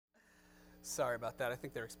Sorry about that. I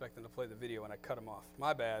think they're expecting to play the video and I cut them off.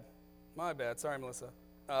 My bad. Sorry, Melissa.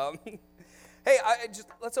 Hey,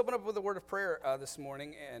 let's open up with a word of prayer this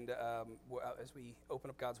morning, and as we open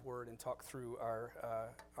up God's word and talk through our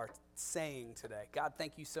saying today. God,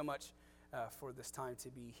 thank you so much for this time to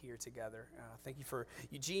be here together. Thank you for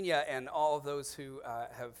Eugenia and all of those who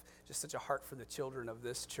have just such a heart for the children of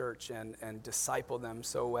this church and disciple them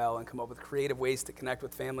so well and come up with creative ways to connect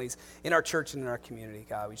with families in our church and in our community.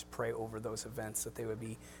 God, we just pray over those events that they would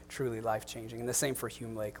be truly life-changing. And the same for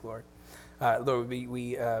Hume Lake, Lord. Lord,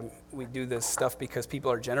 we do this stuff because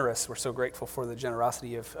people are generous. We're so grateful for the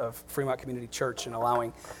generosity of Fremont Community Church and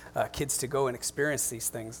allowing kids to go and experience these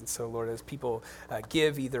things. And so, Lord, as people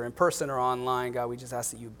give either in person or online, God, we just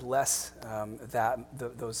ask that you bless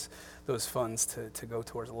those funds to go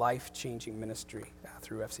towards life-changing ministry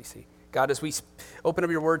through FCC. God, as we open up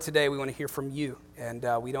your word today, we want to hear from you. And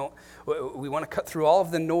we want to cut through all of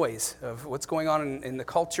the noise of what's going on in the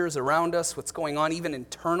cultures around us, what's going on even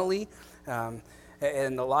internally, and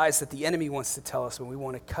the lies that the enemy wants to tell us. And we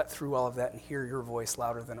want to cut through all of that and hear your voice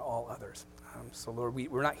louder than all others. So, Lord,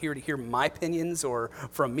 we're not here to hear my opinions or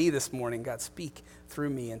from me this morning. God, speak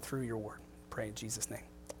through me and through your word. Pray in Jesus' name.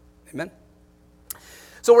 Amen.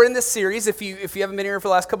 So we're in this series, if you haven't been here for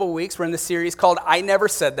the last couple of weeks, we're in this series called I Never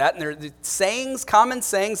Said That. And they're the sayings, common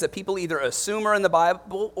sayings that people either assume are in the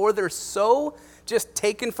Bible or they're so just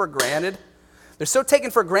taken for granted. They're so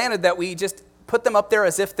taken for granted that we just put them up there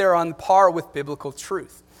as if they're on par with biblical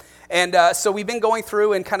truth. And so we've been going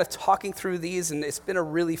through and kind of talking through these, and it's been a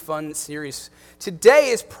really fun series. Today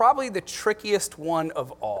is probably the trickiest one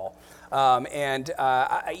of all.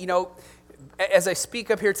 As I speak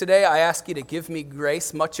up here today, I ask you to give me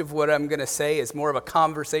grace. Much of what I'm going to say is more of a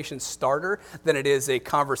conversation starter than it is a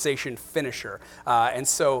conversation finisher. And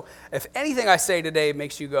so if anything I say today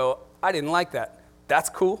makes you go, I didn't like that, that's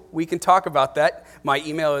cool. We can talk about that. My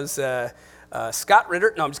email is Scott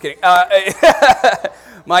Ritter. No, I'm just kidding.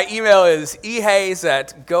 My email is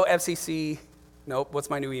ehayes@gofcc. Nope, what's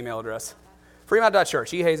my new email address?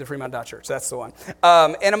 Fremont.church, ehayes@fremont.church, that's the one.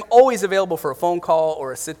 And I'm always available for a phone call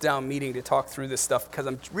or a sit-down meeting to talk through this stuff because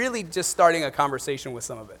I'm really just starting a conversation with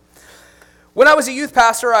some of it. When I was a youth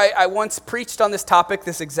pastor, I once preached on this topic,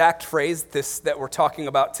 this exact phrase, that we're talking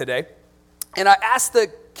about today. And I asked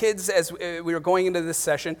the kids as we were going into this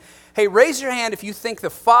session, hey, raise your hand if you think the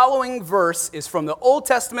following verse is from the Old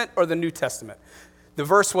Testament or the New Testament. The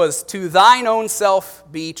verse was, to thine own self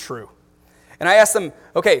be true. And I asked them,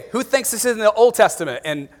 okay, who thinks this is in the Old Testament?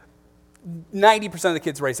 And 90% of the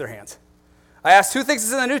kids raised their hands. I asked, who thinks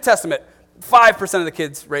this is in the New Testament? 5% of the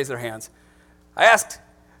kids raised their hands. I asked,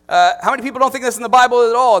 how many people don't think this is in the Bible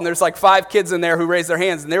at all? And there's like 5 kids in there who raised their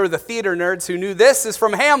hands. And they were the theater nerds who knew this is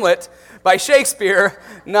from Hamlet by Shakespeare,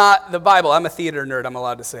 not the Bible. I'm a theater nerd. I'm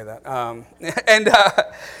allowed to say that.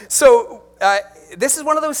 So this is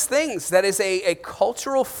one of those things that is a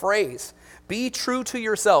cultural phrase. Be true to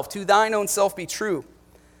yourself. To thine own self be true.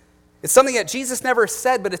 It's something that Jesus never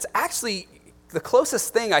said, but it's actually the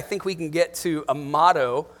closest thing I think we can get to a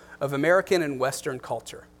motto of American and Western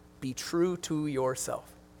culture. Be true to yourself.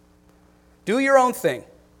 Do your own thing.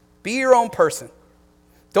 Be your own person.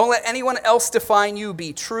 Don't let anyone else define you.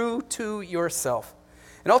 Be true to yourself.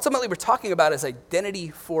 And ultimately, we're talking about is identity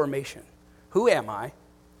formation. Who am I?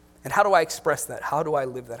 And how do I express that? How do I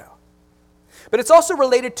live that out? But it's also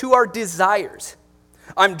related to our desires.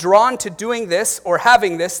 I'm drawn to doing this or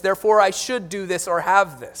having this, therefore I should do this or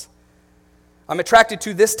have this. I'm attracted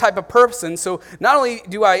to this type of person, so not only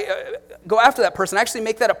do I go after that person, I actually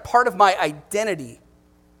make that a part of my identity,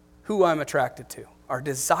 who I'm attracted to. Our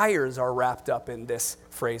desires are wrapped up in this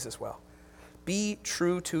phrase as well. Be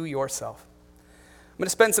true to yourself. I'm going to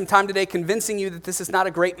spend some time today convincing you that this is not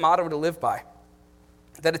a great motto to live by,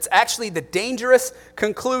 that it's actually the dangerous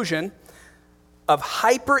conclusion of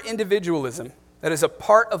hyper-individualism that is a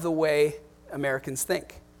part of the way Americans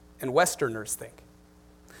think and Westerners think.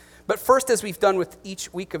 But first, as we've done with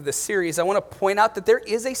each week of this series, I want to point out that there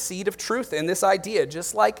is a seed of truth in this idea.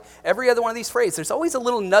 Just like every other one of these phrases, there's always a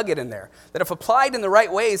little nugget in there that if applied in the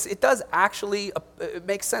right ways, it does actually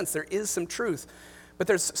make sense. There is some truth. But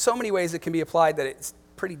there's so many ways it can be applied that it's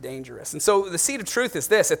pretty dangerous. And so the seed of truth is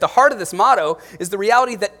this. At the heart of this motto is the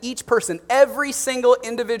reality that each person, every single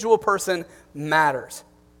individual person, matters.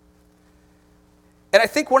 And I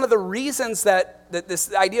think one of the reasons that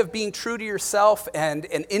this idea of being true to yourself and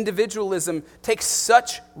individualism takes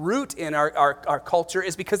such root in our culture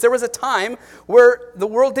is because there was a time where the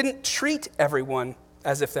world didn't treat everyone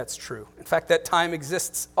as if that's true. In fact, that time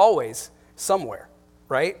exists always somewhere,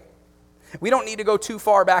 right? We don't need to go too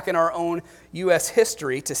far back in our own U.S.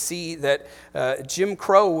 history to see that Jim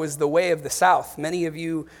Crow was the way of the South. Many of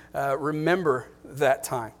you remember that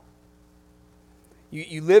time.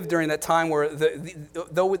 You lived during that time where,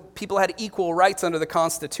 though people had equal rights under the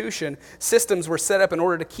Constitution, systems were set up in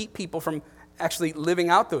order to keep people from actually living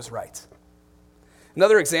out those rights.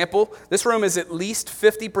 Another example, this room is at least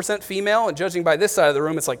 50% female, and judging by this side of the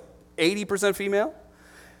room, it's like 80% female.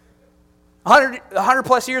 100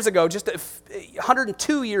 plus years ago, just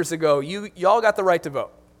 102 years ago, y'all got the right to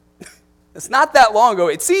vote. It's not that long ago.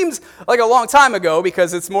 It seems like a long time ago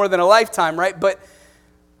because it's more than a lifetime, right? But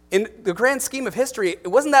in the grand scheme of history, it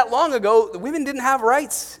wasn't that long ago that women didn't have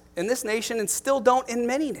rights in this nation and still don't in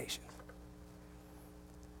many nations.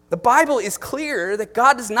 The Bible is clear that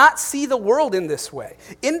God does not see the world in this way.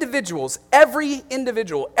 Individuals, every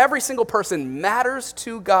single person matters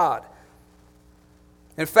to God.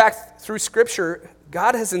 In fact, through Scripture,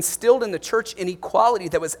 God has instilled in the church an equality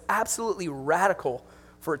that was absolutely radical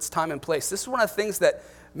for its time and place. This is one of the things that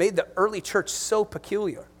made the early church so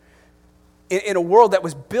peculiar. In a world that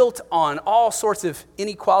was built on all sorts of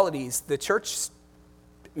inequalities, the church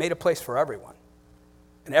made a place for everyone.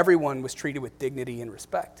 And everyone was treated with dignity and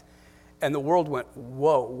respect. And the world went,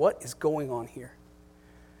 whoa, what is going on here?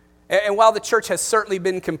 And while the church has certainly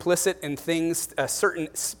been complicit in things, certain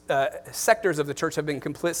sectors of the church have been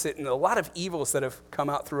complicit in a lot of evils that have come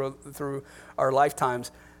out through our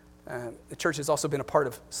lifetimes, the church has also been a part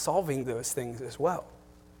of solving those things as well.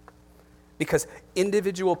 Because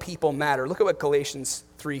individual people matter. Look at what Galatians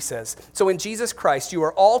 3 says. So in Jesus Christ, you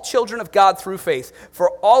are all children of God through faith.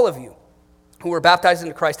 For all of you who were baptized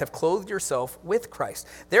into Christ have clothed yourself with Christ.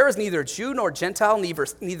 There is neither Jew nor Gentile,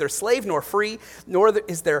 neither slave nor free, nor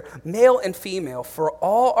is there male and female, for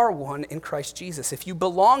all are one in Christ Jesus. If you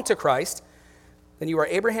belong to Christ, then you are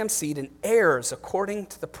Abraham's seed and heirs according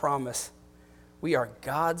to the promise. We are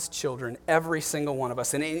God's children, every single one of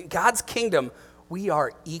us. And in God's kingdom, we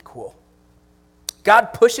are equal.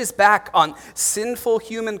 God pushes back on sinful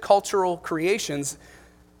human cultural creations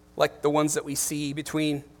like the ones that we see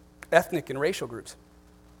between ethnic and racial groups.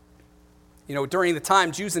 You know, during the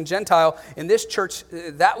time, Jews and Gentile, in this church,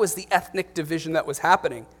 that was the ethnic division that was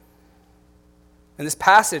happening. And this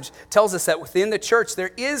passage tells us that within the church,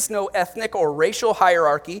 there is no ethnic or racial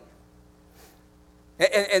hierarchy.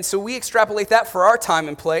 And so we extrapolate that for our time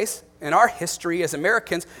and place and our history as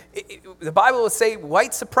Americans. The Bible will say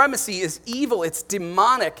white supremacy is evil. It's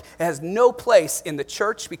demonic. It has no place in the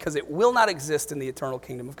church because it will not exist in the eternal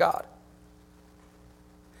kingdom of God.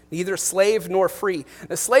 Neither slave nor free.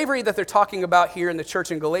 The slavery that they're talking about here in the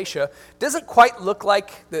church in Galatia doesn't quite look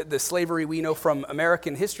like the slavery we know from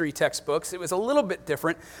American history textbooks. It was a little bit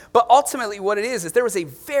different. But ultimately what it is there was a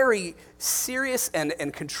very serious and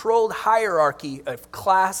controlled hierarchy of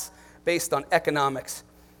class based on economics.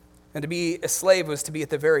 And to be a slave was to be at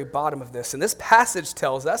the very bottom of this. And this passage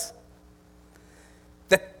tells us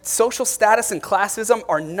that social status and classism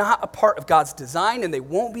are not a part of God's design, and they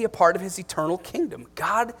won't be a part of his eternal kingdom.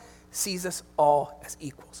 God sees us all as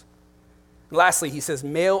equals. And lastly, he says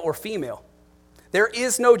male or female. There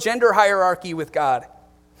is no gender hierarchy with God.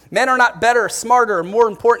 Men are not better, smarter, more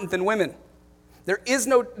important than women. There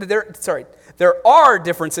are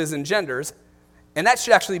differences in genders, and that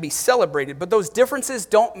should actually be celebrated, but those differences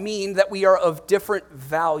don't mean that we are of different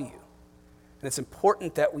value. And it's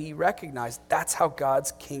important that we recognize that's how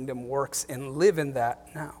God's kingdom works and live in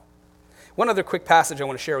that now. One other quick passage I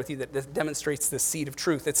want to share with you that demonstrates the seed of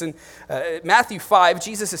truth. It's in Matthew 5.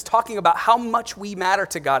 Jesus is talking about how much we matter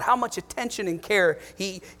to God, how much attention and care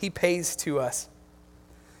he pays to us.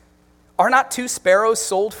 Are not 2 sparrows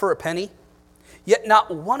sold for a penny? Yet not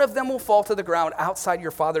one of them will fall to the ground outside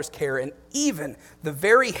your Father's care, and even the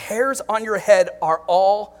very hairs on your head are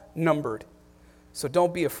all numbered. So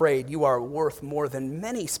don't be afraid, you are worth more than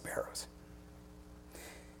many sparrows.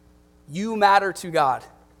 You matter to God.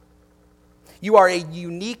 You are a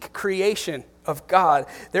unique creation of God.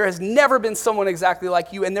 There has never been someone exactly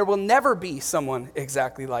like you, and there will never be someone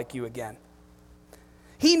exactly like you again.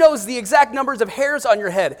 He knows the exact numbers of hairs on your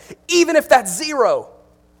head, even if that's 0.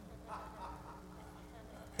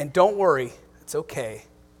 And don't worry, it's okay.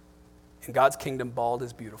 In God's kingdom, bald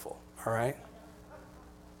is beautiful, all right?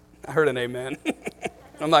 I heard an amen.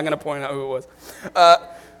 I'm not going to point out who it was.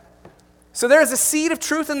 So there is a seed of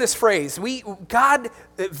truth in this phrase. God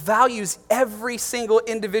values every single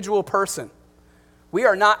individual person. We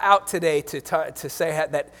are not out today to say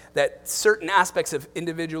that certain aspects of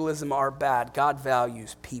individualism are bad. God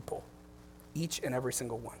values people, each and every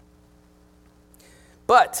single one.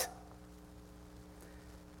 But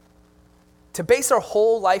To base our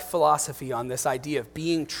whole life philosophy on this idea of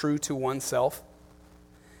being true to oneself,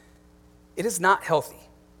 it is not healthy.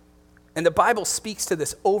 And the Bible speaks to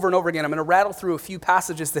this over and over again. I'm going to rattle through a few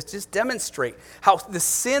passages that just demonstrate how the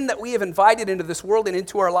sin that we have invited into this world and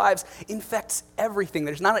into our lives infects everything.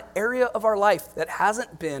 There's not an area of our life that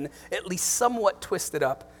hasn't been at least somewhat twisted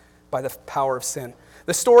up by the power of sin.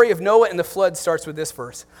 The story of Noah and the flood starts with this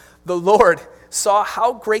verse. The Lord saw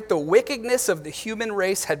how great the wickedness of the human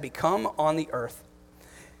race had become on the earth,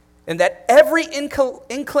 and that every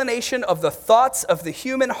inclination of the thoughts of the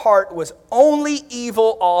human heart was only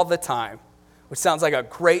evil all the time, which sounds like a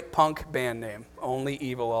great punk band name, Only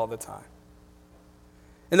Evil All the Time.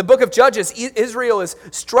 In the book of Judges, Israel is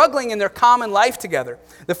struggling in their common life together.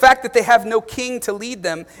 The fact that they have no king to lead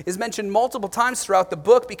them is mentioned multiple times throughout the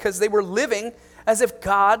book because they were living as if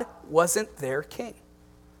God wasn't their king.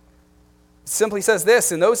 It simply says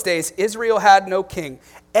this: in those days, Israel had no king.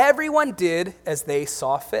 Everyone did as they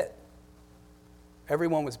saw fit.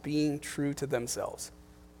 Everyone was being true to themselves.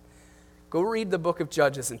 Go read the book of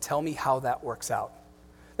Judges and tell me how that works out.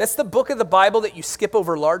 That's the book of the Bible that you skip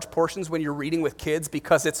over large portions when you're reading with kids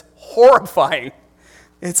because it's horrifying.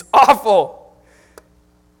 It's awful.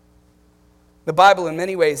 The Bible, in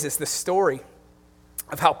many ways, is the story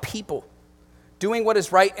of how people, doing what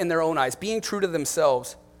is right in their own eyes, being true to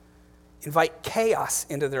themselves, invite chaos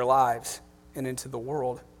into their lives and into the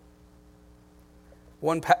world.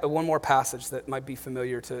 One more passage that might be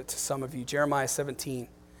familiar to some of you, Jeremiah 17.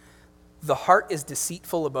 The heart is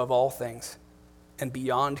deceitful above all things and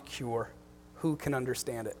beyond cure. Who can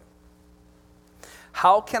understand it?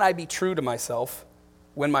 How can I be true to myself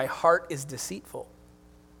when my heart is deceitful?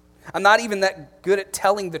 I'm not even that good at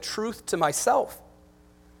telling the truth to myself.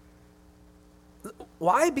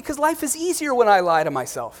 Why? Because life is easier when I lie to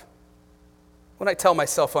myself. When I tell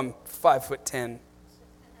myself I'm 5'10".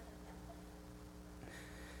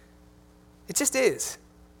 It just is.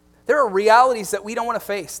 There are realities that we don't want to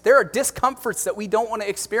face. There are discomforts that we don't want to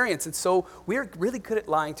experience, and so we're really good at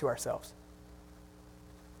lying to ourselves.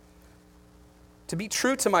 To be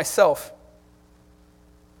true to myself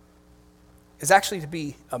is actually to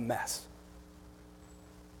be a mess.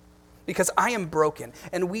 Because I am broken,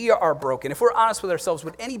 and we are broken. If we're honest with ourselves,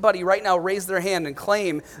 would anybody right now raise their hand and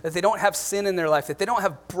claim that they don't have sin in their life, that they don't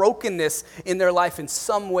have brokenness in their life in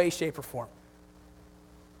some way, shape, or form?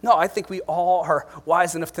 No, I think we all are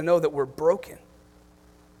wise enough to know that we're broken.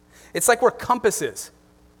 It's like we're compasses.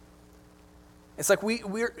 It's like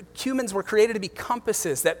we're humans were created to be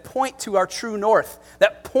compasses that point to our true north,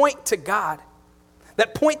 that point to God,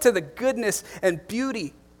 that point to the goodness and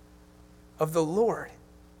beauty of the Lord.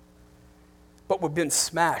 But we've been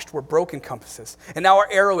smashed. We're broken compasses. And now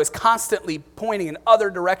our arrow is constantly pointing in other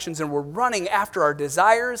directions, and we're running after our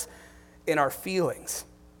desires and our feelings.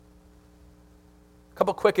 A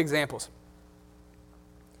couple quick examples.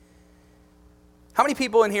 How many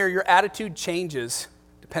people in here, your attitude changes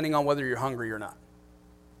depending on whether you're hungry or not?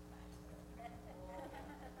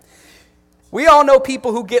 We all know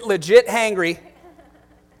people who get legit hangry,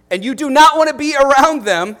 and you do not want to be around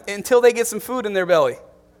them until they get some food in their belly.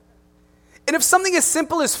 And if something as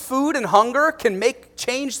simple as food and hunger can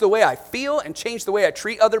change the way I feel and change the way I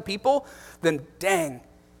treat other people, then dang,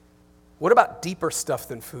 what about deeper stuff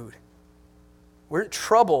than food? We're in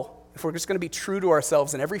trouble if we're just going to be true to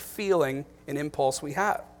ourselves in every feeling and impulse we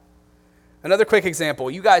have. Another quick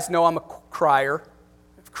example. You guys know I'm a crier.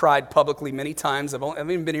 I've cried publicly many times. I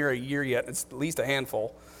haven't even been here a year yet. It's at least a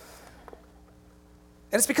handful.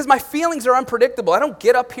 And it's because my feelings are unpredictable. I don't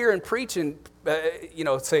get up here and preach and,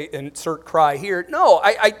 say, insert cry here. No,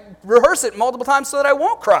 I rehearse it multiple times so that I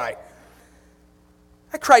won't cry.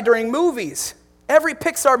 I cry during movies. Every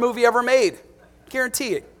Pixar movie ever made.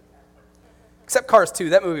 Guarantee it. Except Cars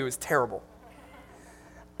 2. That movie was terrible.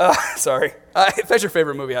 Sorry. If that's your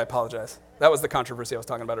favorite movie, I apologize. That was the controversy I was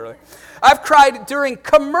talking about earlier. I've cried during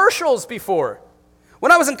commercials before.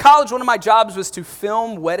 When I was in college, one of my jobs was to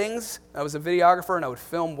film weddings. I was a videographer, and I would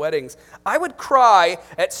film weddings. I would cry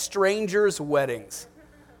at strangers' weddings.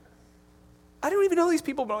 I don't even know these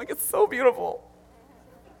people, but I'm like, it's so beautiful.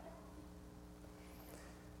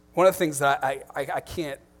 One of the things that I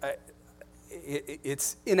can't...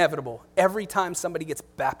 It's inevitable. Every time somebody gets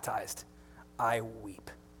baptized, I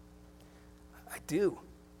weep. I do.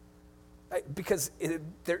 Because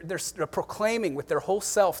they're proclaiming with their whole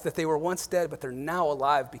self that they were once dead, but they're now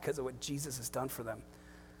alive because of what Jesus has done for them.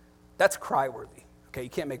 That's cry-worthy. Okay, you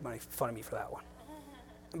can't make fun of me for that one.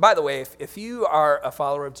 And by the way, if you are a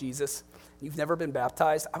follower of Jesus you've never been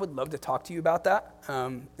baptized, I would love to talk to you about that.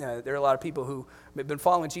 There are a lot of people who have been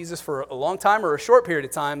following Jesus for a long time or a short period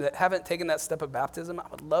of time that haven't taken that step of baptism. I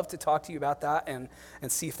would love to talk to you about that and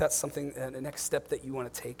see if that's something, the next step that you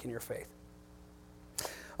want to take in your faith.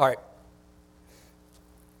 All right.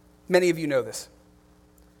 Many of you know this.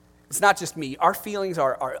 It's not just me. Our feelings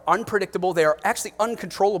are unpredictable. They are actually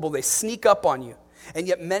uncontrollable. They sneak up on you. And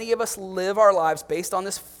yet many of us live our lives based on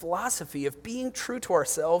this philosophy of being true to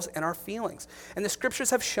ourselves and our feelings. And the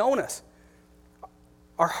scriptures have shown us.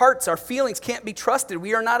 Our hearts, our feelings can't be trusted.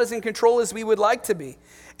 We are not as in control as we would like to be.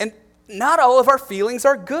 And not all of our feelings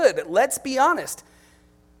are good. Let's be honest.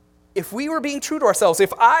 If we were being true to ourselves,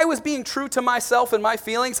 if I was being true to myself and my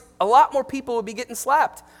feelings, a lot more people would be getting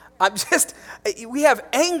slapped. We have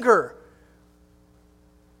anger.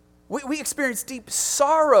 We experience deep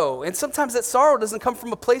sorrow, and sometimes that sorrow doesn't come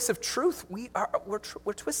from a place of truth.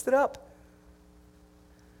 We're twisted up.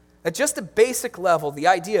 At just a basic level, the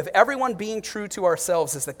idea of everyone being true to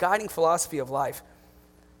ourselves is the guiding philosophy of life.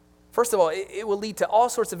 First of all, it will lead to all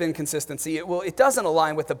sorts of inconsistency. It doesn't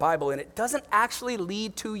align with the Bible, and it doesn't actually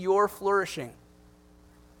lead to your flourishing.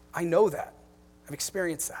 I know that. I've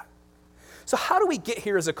experienced that. So how do we get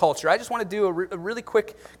here as a culture? I just want to do a really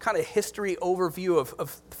quick kind of history overview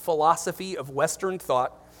of philosophy, of Western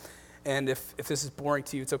thought. And if this is boring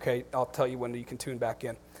to you, it's okay. I'll tell you when you can tune back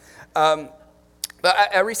in.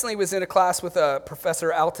 But I recently was in a class with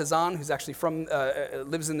Professor Altazan, who's actually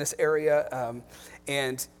lives in this area.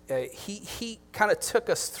 And he kind of took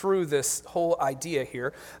us through this whole idea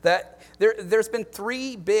here that there's been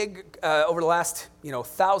three big, over the last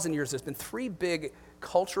 1,000 years, there's been three big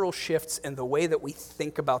cultural shifts in the way that we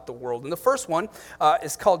think about the world. And the first one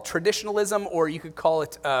is called traditionalism, or you could call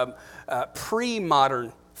it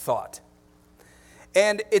pre-modern thought.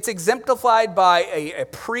 And it's exemplified by a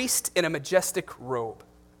priest in a majestic robe.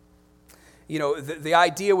 The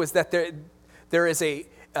idea was that there is a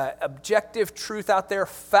objective truth out there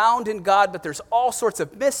found in God, but there's all sorts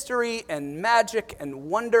of mystery and magic and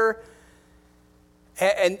wonder.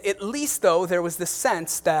 And at least, though, there was the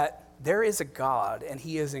sense that there is a God, and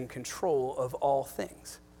he is in control of all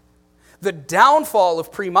things. The downfall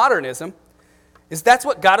of pre-modernism is that's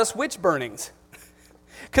what got us witch burnings.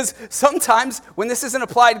 Because sometimes when this isn't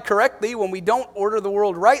applied correctly, when we don't order the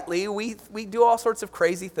world rightly, we do all sorts of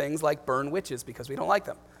crazy things like burn witches because we don't like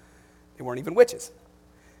them. They weren't even witches.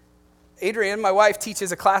 Adrienne, my wife,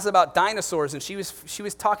 teaches a class about dinosaurs, and she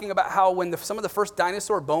was talking about how when some of the first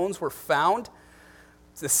dinosaur bones were found,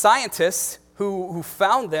 the scientists who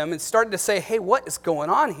found them and started to say, hey, what is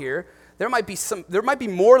going on here? There might be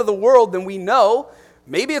more to the world than we know.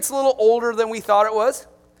 Maybe it's a little older than we thought it was.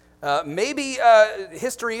 Maybe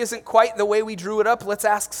history isn't quite the way we drew it up. Let's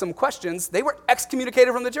ask some questions. They were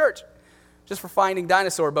excommunicated from the church just for finding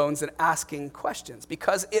dinosaur bones and asking questions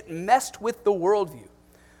because it messed with the worldview.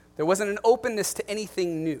 There wasn't an openness to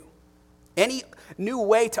anything new. Any new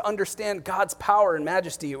way to understand God's power and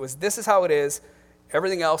majesty. It was, this is how it is.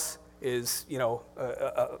 Everything else is,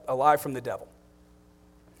 a lie from the devil.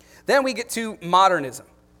 Then we get to modernism,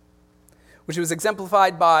 which was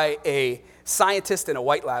exemplified by a scientist in a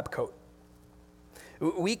white lab coat.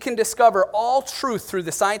 We can discover all truth through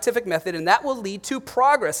the scientific method, and that will lead to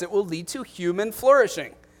progress. It will lead to human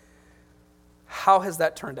flourishing. How has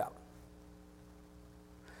that turned out?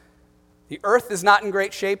 The earth is not in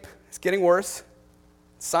great shape. It's getting worse.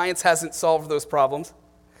 Science hasn't solved those problems.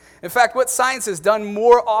 In fact, what science has done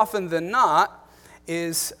more often than not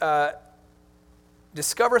is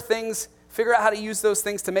discover things, figure out how to use those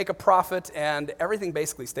things to make a profit, and everything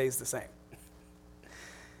basically stays the same.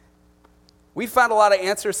 We found a lot of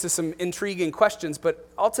answers to some intriguing questions, but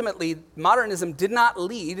ultimately, modernism did not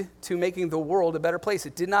lead to making the world a better place.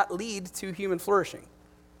 It did not lead to human flourishing.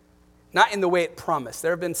 Not in the way it promised.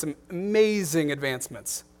 There have been some amazing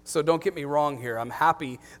advancements, so don't get me wrong here. I'm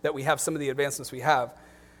happy that we have some of the advancements we have.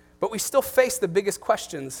 But we still face the biggest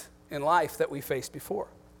questions in life that we faced before.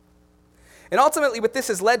 And ultimately, what this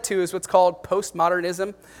has led to is what's called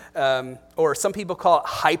postmodernism, or some people call it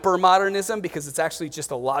hypermodernism because it's actually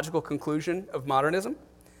just a logical conclusion of modernism.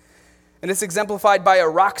 And it's exemplified by a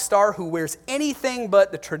rock star who wears anything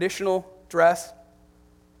but the traditional dress.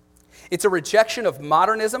 It's a rejection of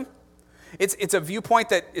modernism. It's a viewpoint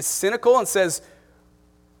that is cynical and says,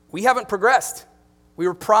 we haven't progressed. We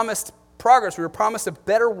were promised progress. We were promised a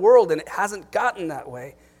better world, and it hasn't gotten that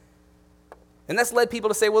way. And that's led people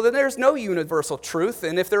to say, well, then there's no universal truth,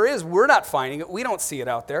 and if there is, we're not finding it. We don't see it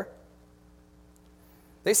out there.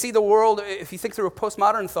 They see the world, if you think through a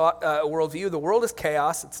postmodern thought worldview, the world is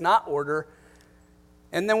chaos. It's not order.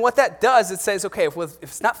 And then what that does, it says, okay, if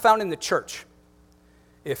it's not found in the church,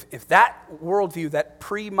 If that worldview, that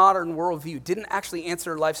pre-modern worldview, didn't actually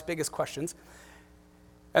answer life's biggest questions,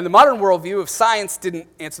 and the modern worldview of science didn't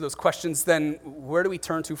answer those questions, then where do we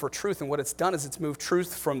turn to for truth? And what it's done is it's moved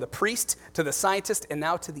truth from the priest to the scientist and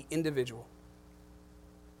now to the individual.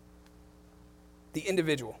 The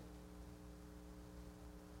individual.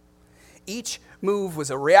 Each move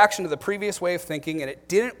was a reaction to the previous way of thinking, and it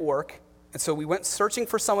didn't work. And so we went searching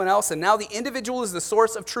for someone else, and now the individual is the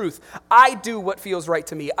source of truth. I do what feels right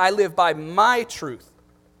to me. I live by my truth.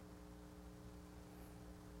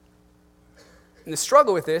 And the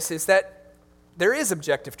struggle with this is that there is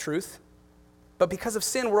objective truth, but because of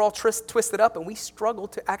sin, we're all twisted up, and we struggle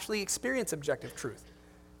to actually experience objective truth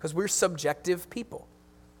because we're subjective people.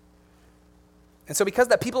 And so because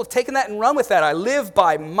that people have taken that and run with that, I live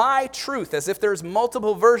by my truth as if there's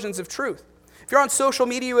multiple versions of truth. If you're on social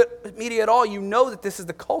media at all, you know that this is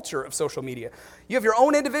the culture of social media. You have your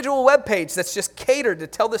own individual webpage that's just catered to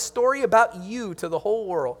tell the story about you to the whole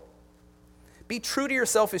world. Be true to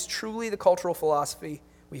yourself is truly the cultural philosophy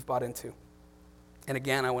we've bought into. And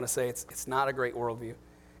again, I want to say it's not a great worldview.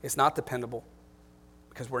 It's not dependable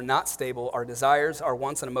because we're not stable. Our desires, our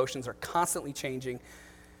wants, and emotions are constantly changing.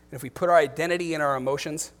 And if we put our identity in our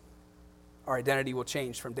emotions, our identity will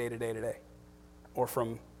change from day to day to day or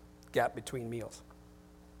from gap between meals.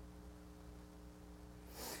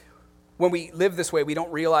 When we live this way, we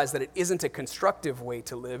don't realize that it isn't a constructive way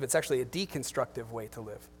to live. It's actually a deconstructive way to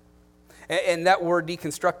live. And that word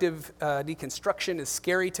deconstruction is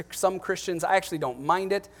scary to some Christians. I actually don't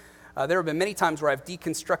mind it. There have been many times where I've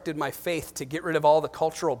deconstructed my faith to get rid of all the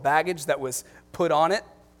cultural baggage that was put on it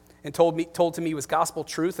and told to me was gospel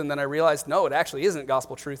truth, and then I realized, no, it actually isn't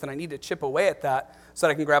gospel truth, and I need to chip away at that so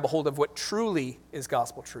that I can grab a hold of what truly is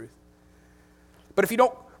gospel truth. But if you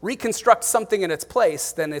don't reconstruct something in its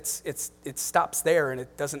place, then it stops there, and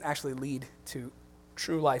it doesn't actually lead to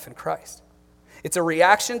true life in Christ. It's a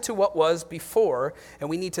reaction to what was before, and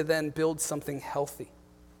we need to then build something healthy.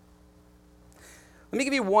 Let me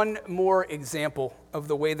give you one more example of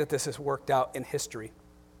the way that this has worked out in history.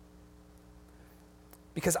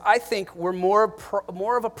 Because I think we're more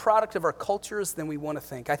of a product of our cultures than we want to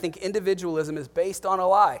think. I think individualism is based on a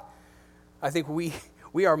lie. I think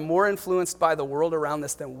we are more influenced by the world around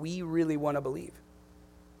us than we really want to believe.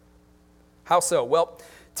 How so? Well,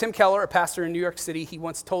 Tim Keller, a pastor in New York City, he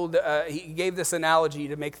once he gave this analogy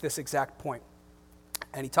to make this exact point.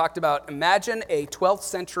 And he talked about, imagine a 12th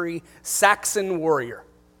century Saxon warrior.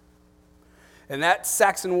 And that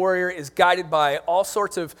Saxon warrior is guided by all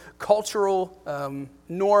sorts of cultural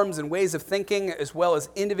norms and ways of thinking, as well as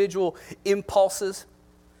individual impulses.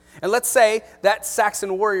 And let's say that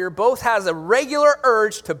Saxon warrior both has a regular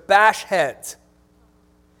urge to bash heads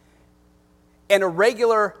and a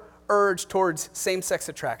regular urge towards same-sex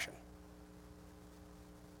attraction.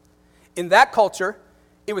 In that culture,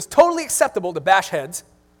 it was totally acceptable to bash heads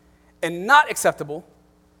and not acceptable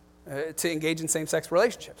to engage in same-sex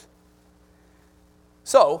relationships.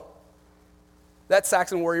 So, that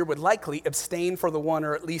Saxon warrior would likely abstain for the one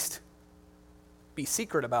or at least be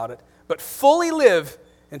secret about it, but fully live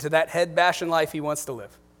into that head-bashing life he wants to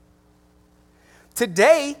live.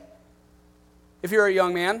 Today, if you're a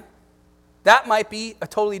young man, that might be a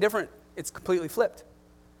totally different, it's completely flipped.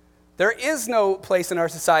 There is no place in our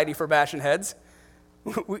society for bashing heads.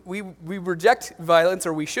 We reject violence,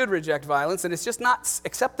 or we should reject violence, and it's just not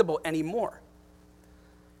acceptable anymore.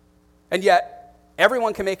 And yet,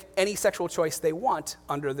 everyone can make any sexual choice they want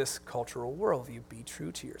under this cultural worldview. Be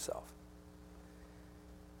true to yourself.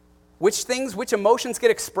 Which emotions get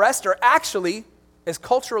expressed are actually as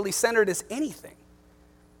culturally centered as anything.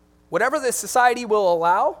 Whatever the society will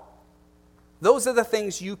allow, those are the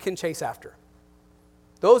things you can chase after.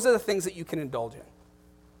 Those are the things that you can indulge in.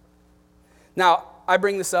 Now, I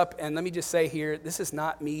bring this up, and let me just say here, this is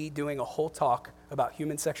not me doing a whole talk about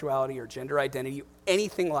human sexuality or gender identity,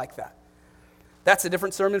 anything like that. That's a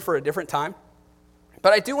different sermon for a different time.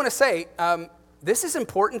 But I do want to say, this is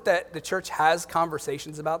important that the church has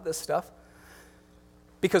conversations about this stuff.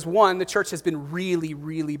 Because one, the church has been really,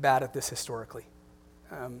 really bad at this historically.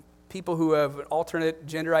 People who have an alternate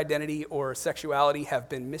gender identity or sexuality have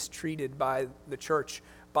been mistreated by the church,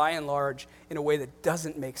 by and large, in a way that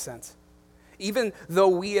doesn't make sense. Even though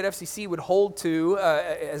we at FCC would hold to,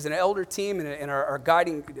 as an elder team and in our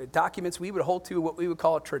guiding documents, we would hold to what we would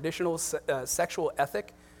call a traditional sexual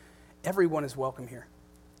ethic, everyone is welcome here.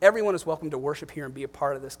 Everyone is welcome to worship here and be a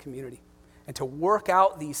part of this community and to work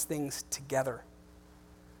out these things together.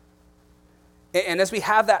 And as we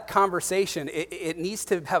have that conversation, it needs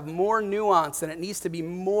to have more nuance and it needs to be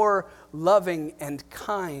more loving and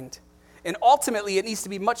kind. And ultimately, it needs to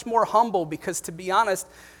be much more humble because, to be honest,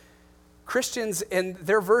 Christians in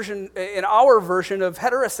our version of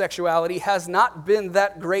heterosexuality has not been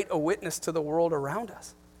that great a witness to the world around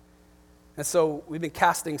us. And so we've been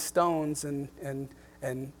casting stones and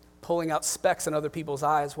pulling out specks in other people's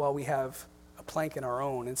eyes while we have a plank in our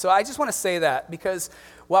own. And so I just want to say that because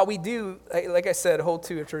while we do, like I said, hold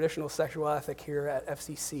to a traditional sexual ethic here at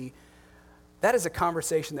FCC, that is a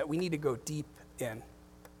conversation that we need to go deep in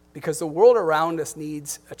because the world around us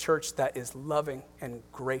needs a church that is loving and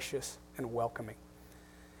gracious and welcoming.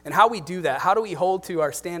 And how we do that, how do we hold to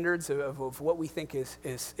our standards of what we think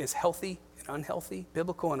is healthy and unhealthy,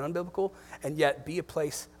 biblical and unbiblical, and yet be a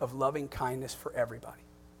place of loving kindness for everybody?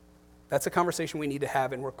 That's a conversation we need to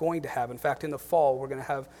have, and we're going to have. In fact, in the fall, we're going to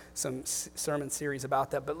have some sermon series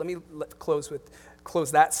about that. But let me close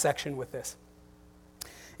that section with this.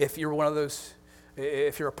 If you're one of those,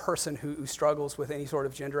 if you're a person who struggles with any sort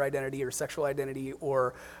of gender identity or sexual identity,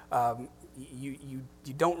 or you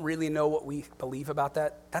don't really know what we believe about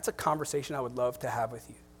that, that's a conversation I would love to have with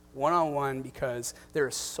you, one-on-one, because there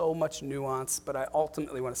is so much nuance. But I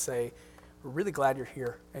ultimately want to say, we're really glad you're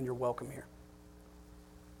here, and you're welcome here.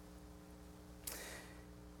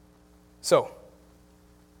 So,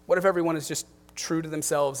 what if everyone is just true to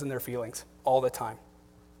themselves and their feelings all the time?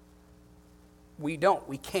 We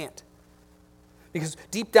can't. Because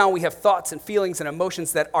deep down we have thoughts and feelings and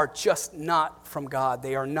emotions that are just not from God.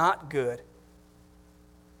 They are not good.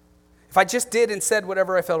 If I just did and said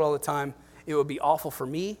whatever I felt all the time, it would be awful for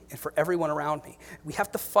me and for everyone around me. We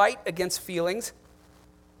have to fight against feelings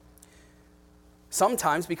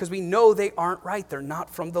sometimes because we know they aren't right. They're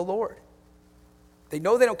not from the Lord. They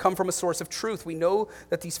know they don't come from a source of truth. We know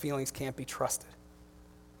that these feelings can't be trusted.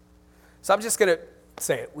 So I'm just going to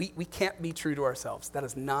say it. We can't be true to ourselves. That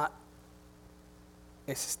is not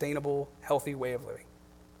a sustainable, healthy way of living.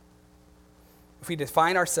 If we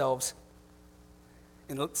define ourselves,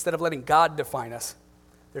 and instead of letting God define us,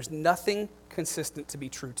 there's nothing consistent to be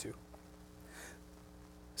true to.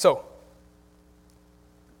 So,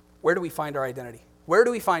 where do we find our identity? Where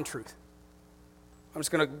do we find truth? I'm just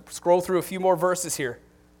going to scroll through a few more verses here.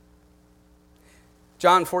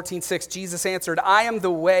 John 14:6, Jesus answered, I am the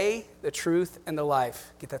way, the truth, and the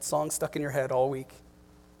life. Get that song stuck in your head all week.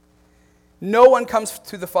 No one comes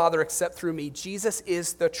to the Father except through me. Jesus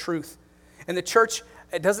is the truth. And the church,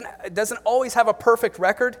 it doesn't always have a perfect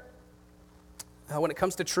record when it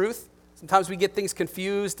comes to truth. Sometimes we get things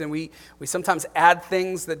confused, and we sometimes add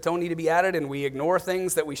things that don't need to be added, and we ignore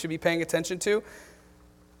things that we should be paying attention to.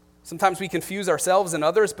 Sometimes we confuse ourselves and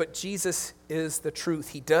others, but Jesus is the truth.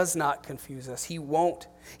 He does not confuse us. He won't.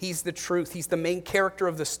 He's the truth. He's the main character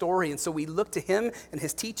of the story. And so we look to him and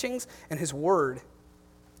his teachings and his word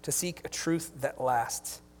to seek a truth that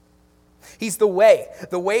lasts. He's the way.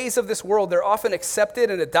 The ways of this world, they're often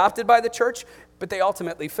accepted and adopted by the church, but they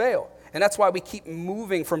ultimately fail. And that's why we keep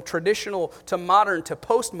moving from traditional to modern to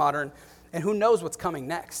postmodern, and who knows what's coming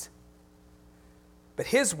next. But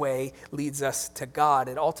his way leads us to God.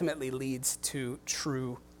 It ultimately leads to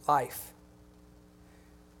true life.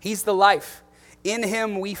 He's the life. In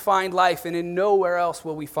him we find life, and in nowhere else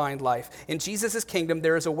will we find life. In Jesus' kingdom,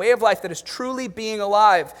 there is a way of life that is truly being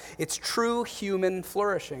alive. It's true human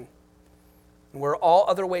flourishing. And where all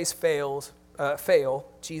other ways fail,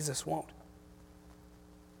 Jesus won't.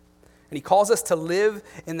 And he calls us to live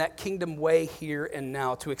in that kingdom way here and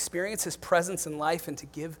now, to experience his presence in life and to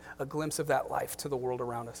give a glimpse of that life to the world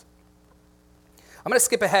around us. I'm going to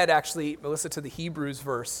skip ahead, actually, Melissa, to the Hebrews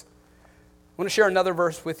verse. I want to share another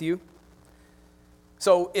verse with you.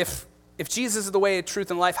 So if Jesus is the way,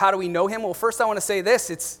 truth, and life, how do we know him? Well, first I want to say this.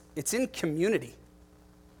 It's in community.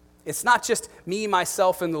 It's not just me,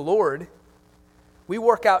 myself, and the Lord. We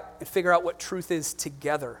work out and figure out what truth is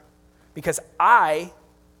together because I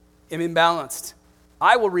am imbalanced.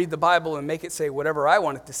 I will read the Bible and make it say whatever I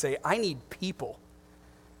want it to say. I need people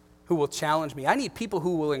who will challenge me. I need people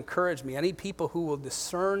who will encourage me. I need people who will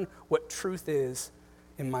discern what truth is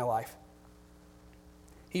in my life.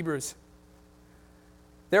 Hebrews.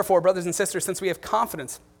 Therefore, brothers and sisters, since we have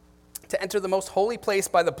confidence to enter the most holy place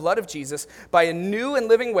by the blood of Jesus, by a new and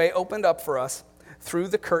living way opened up for us through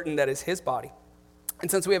the curtain that is his body, and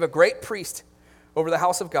since we have a great priest over the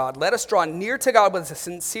house of God, let us draw near to God with a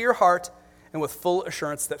sincere heart and with full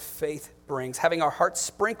assurance that faith brings, having our hearts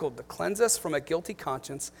sprinkled to cleanse us from a guilty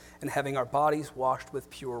conscience and having our bodies washed with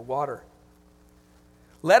pure water.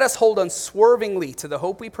 Let us hold unswervingly to the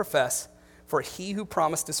hope we profess, for he who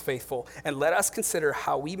promised is faithful, and let us consider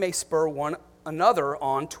how we may spur one another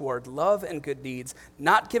on toward love and good deeds,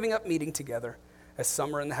 not giving up meeting together, as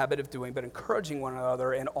some are in the habit of doing, but encouraging one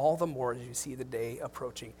another, and all the more as you see the day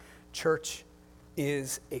approaching. Church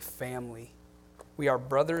is a family. We are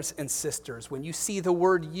brothers and sisters. When you see the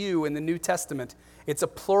word you in the New Testament, it's a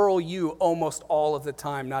plural you almost all of the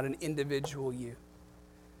time, not an individual you.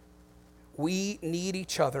 We need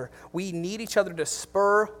each other. We need each other to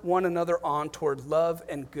spur one another on toward love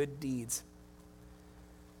and good deeds.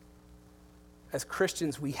 As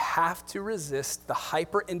Christians, we have to resist the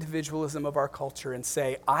hyper-individualism of our culture and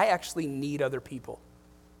say, I actually need other people.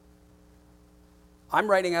 I'm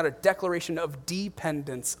writing out a declaration of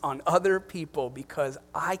dependence on other people because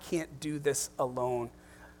I can't do this alone.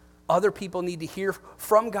 Other people need to hear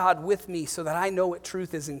from God with me so that I know what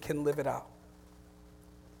truth is and can live it out.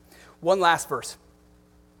 One last verse.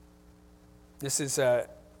 This is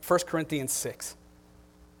 1 Corinthians 6.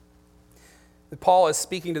 Paul is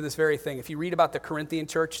speaking to this very thing. If you read about the Corinthian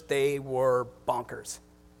church, they were bonkers.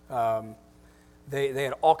 They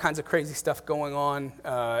had all kinds of crazy stuff going on,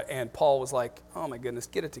 and Paul was like, oh my goodness,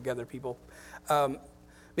 get it together, people. But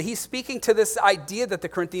he's speaking to this idea that the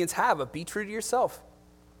Corinthians have of be true to yourself.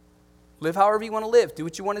 Live however you want to live. Do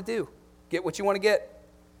what you want to do. Get what you want to get.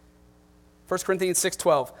 1 Corinthians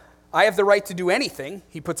 6:12. I have the right to do anything,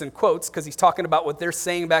 he puts in quotes, because he's talking about what they're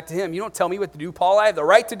saying back to him. You don't tell me what to do, Paul. I have the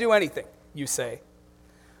right to do anything, you say.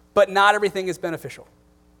 But not everything is beneficial.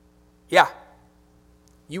 Yeah.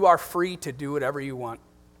 You are free to do whatever you want.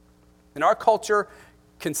 In our culture,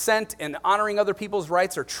 consent and honoring other people's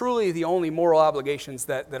rights are truly the only moral obligations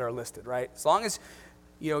that are listed, right? As long as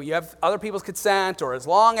you have other people's consent, or as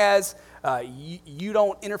long as you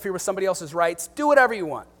don't interfere with somebody else's rights, do whatever you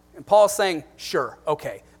want. And Paul's saying, sure,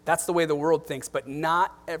 okay, that's the way the world thinks, but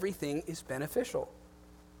not everything is beneficial.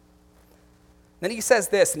 Then he says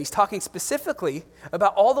this, and he's talking specifically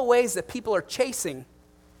about all the ways that people are chasing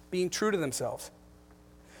being true to themselves.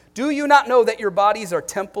 Do you not know that your bodies are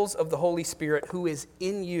temples of the Holy Spirit who is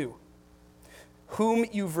in you, whom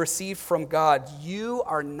you've received from God? You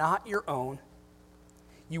are not your own.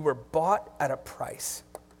 You were bought at a price.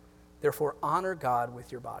 Therefore, honor God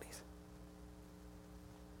with your bodies.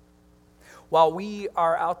 While we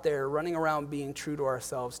are out there running around being true to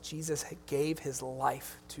ourselves, Jesus gave his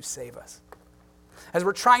life to save us. As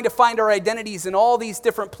we're trying to find our identities in all these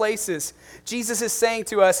different places, Jesus is saying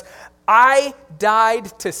to us, I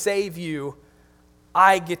died to save you.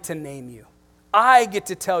 I get to name you. I get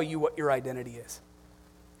to tell you what your identity is.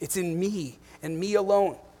 It's in me and me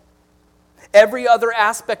alone. Every other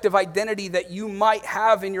aspect of identity that you might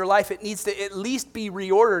have in your life, it needs to at least be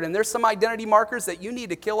reordered. And there's some identity markers that you need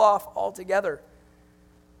to kill off altogether.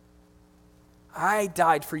 I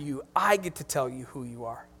died for you. I get to tell you who you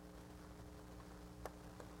are.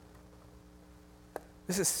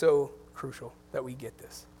 This is so crucial that we get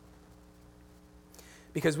this.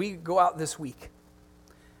 Because we go out this week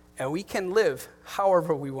and we can live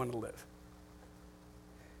however we want to live.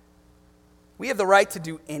 We have the right to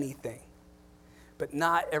do anything, but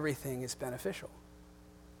not everything is beneficial.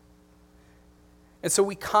 And so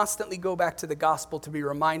we constantly go back to the gospel to be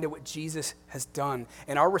reminded what Jesus has done.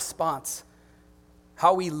 And our response,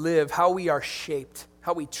 how we live, how we are shaped,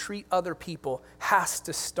 how we treat other people has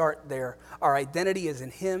to start there. Our identity is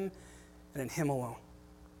in him and in him alone.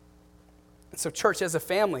 And so church, as a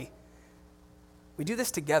family, we do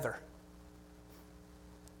this together.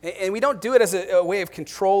 And we don't do it as a way of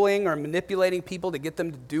controlling or manipulating people to get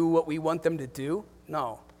them to do what we want them to do.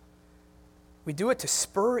 No. We do it to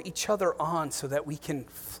spur each other on so that we can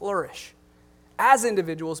flourish as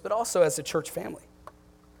individuals, but also as a church family.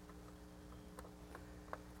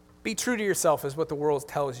 Be true to yourself is what the world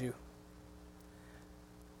tells you.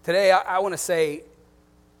 Today, I want to say,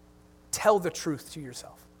 tell the truth to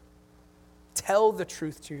yourself. Tell the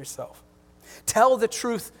truth to yourself. Tell the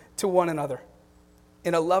truth to one another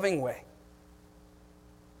in a loving way.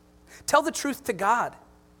 Tell the truth to God.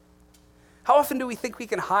 How often do we think we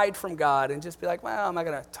can hide from God and just be like, well, I'm not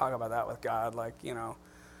going to talk about that with God. Like,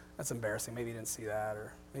 that's embarrassing. Maybe he didn't see that,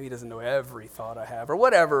 or maybe he doesn't know every thought I have, or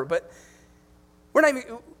whatever. But we're not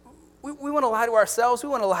even... We want to lie to ourselves. We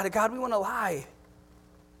want to lie to God. We want to lie.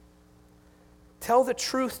 Tell the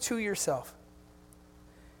truth to yourself.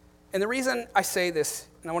 And the reason I say this,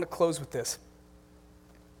 and I want to close with this,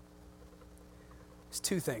 is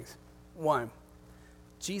two things. One,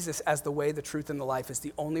 Jesus as the way, the truth, and the life is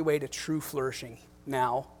the only way to true flourishing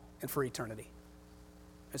now and for eternity.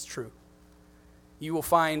 It's true. You will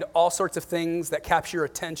find all sorts of things that capture your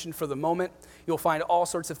attention for the moment. You'll find all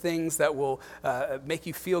sorts of things that will make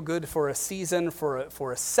you feel good for a season,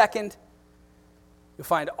 for a second. You'll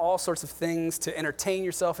find all sorts of things to entertain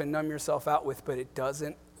yourself and numb yourself out with, but it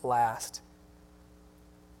doesn't last.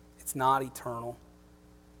 It's not eternal.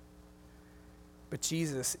 But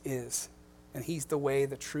Jesus is. And he's the way,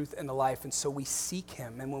 the truth, and the life. And so we seek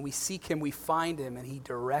him. And when we seek him, we find him, and he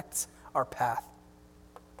directs our path.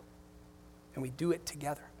 And we do it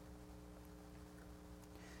together.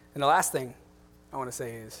 And the last thing I want to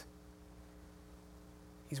say is,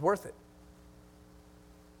 he's worth it.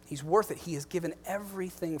 He's worth it. He has given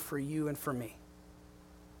everything for you and for me.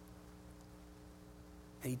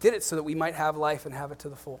 And he did it so that we might have life and have it to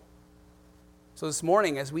the full. So this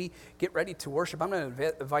morning, as we get ready to worship, I'm going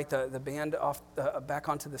to invite the band back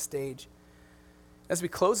onto the stage. As we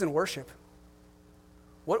close in worship,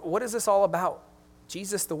 what is this all about?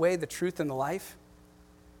 Jesus, the way, the truth, and the life?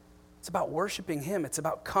 It's about worshiping him. It's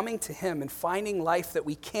about coming to him and finding life that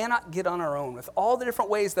we cannot get on our own, with all the different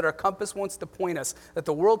ways that our compass wants to point us, that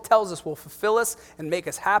the world tells us will fulfill us and make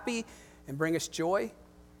us happy and bring us joy,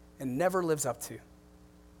 and never lives up to.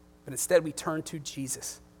 But instead, we turn to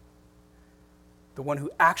Jesus, the one who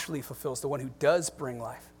actually fulfills, the one who does bring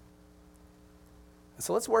life. And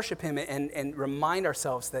so let's worship him and remind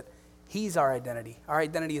ourselves that he's our identity. Our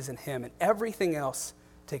identity is in him, and everything else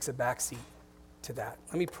takes a backseat to that.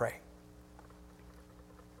 Let me pray.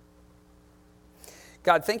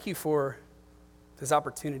 God, thank you for this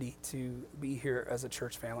opportunity to be here as a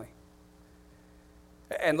church family.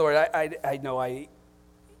 And Lord, I know I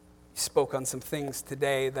spoke on some things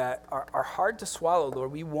today that are hard to swallow,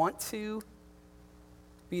 Lord. We want to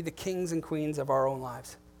be the kings and queens of our own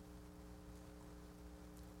lives.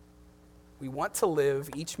 We want to live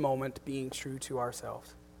each moment being true to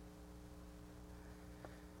ourselves.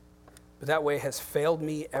 But that way has failed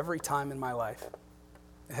me every time in my life.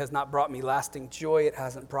 It has not brought me lasting joy. It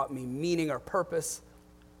hasn't brought me meaning or purpose.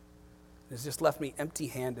 It has just left me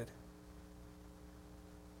empty-handed.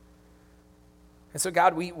 And so,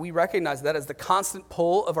 God, we recognize that as the constant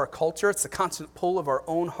pull of our culture. It's the constant pull of our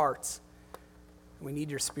own hearts. We need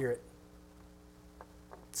your Spirit.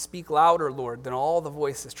 Speak louder, Lord, than all the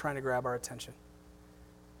voices trying to grab our attention.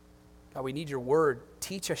 God, we need your word.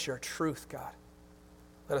 Teach us your truth, God.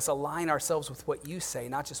 Let us align ourselves with what you say,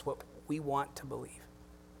 not just what we want to believe.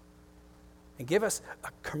 And give us a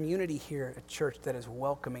community here at church that is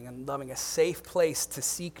welcoming and loving, a safe place to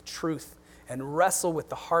seek truth and wrestle with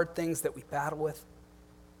the hard things that we battle with,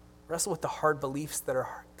 wrestle with the hard beliefs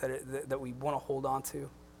that we want to hold on to.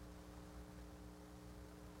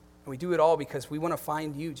 And we do it all because we want to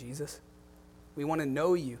find you, Jesus. We want to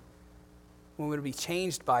know you. We want to be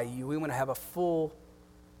changed by you. We want to have a full,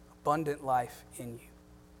 abundant life in you.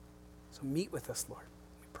 So meet with us, Lord.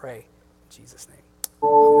 We pray in Jesus' name.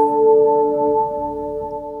 Amen.